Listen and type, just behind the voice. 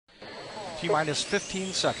T-minus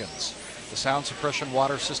 15 seconds. The sound suppression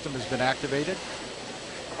water system has been activated.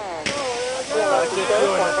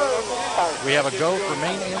 We have a go for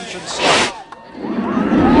main engine start.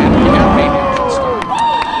 And we have main engine start.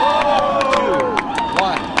 2,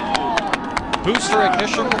 1. Booster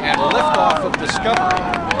ignition and liftoff of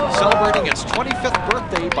Discovery, celebrating its 25th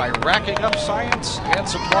birthday by racking up science and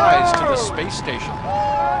supplies to the space station.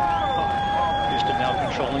 Houston now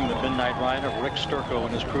controlling the midnight ride of Rick Sturckow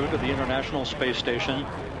and his crew to the International Space Station.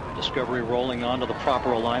 Discovery rolling onto the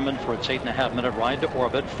proper alignment for its 8.5-minute ride to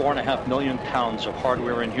orbit. 4.5 million pounds of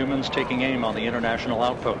hardware and humans taking aim on the international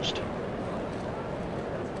outpost.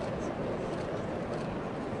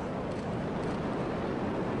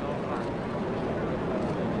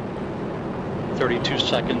 "32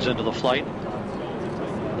 seconds into the flight.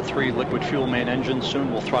 The 3 liquid fuel main engines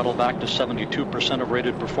soon will throttle back to 72% of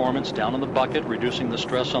rated performance down in the bucket, reducing the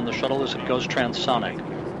stress on the shuttle as it goes transonic.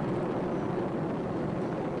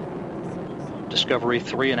 Discovery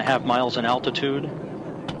 3.5 miles in altitude,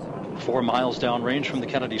 4 miles downrange from the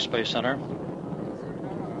Kennedy Space Center.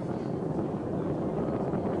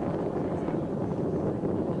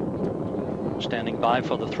 Standing by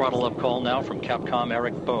for the throttle up call now from Capcom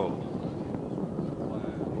Eric Bowe.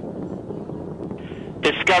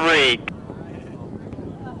 Discovery.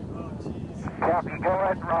 Copy, go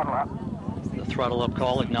ahead, throttle up. The throttle up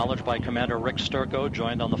call acknowledged by Commander Rick Sturckow,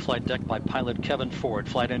 joined on the flight deck by pilot Kevin Ford,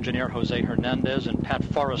 flight engineer Jose Hernandez, and Pat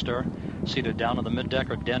Forrester. Seated down on the middeck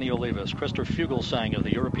are Danny Olivas, Christopher Fugelsang of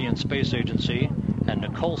the European Space Agency, and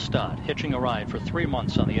Nicole Stott, hitching a ride for 3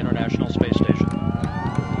 months on the International Space Station. 1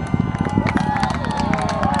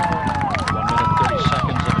 minute 30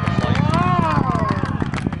 seconds into the flight.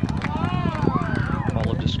 All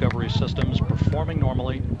of Discovery systems performing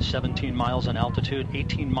normally. 17 miles in altitude,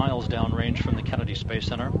 18 miles downrange from the Kennedy Space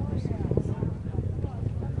Center.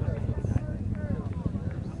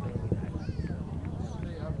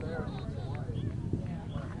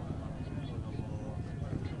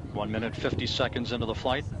 One minute 50 seconds into the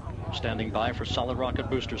flight. Standing by for solid rocket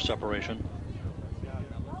booster separation.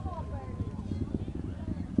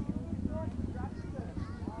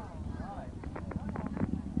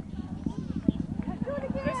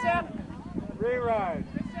 Re-ride.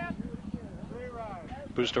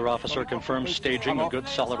 Booster officer confirms staging a good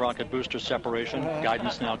solid rocket booster separation.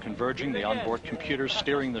 Guidance now converging. The onboard computer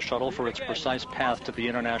steering the shuttle for its precise path to the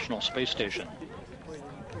International Space Station.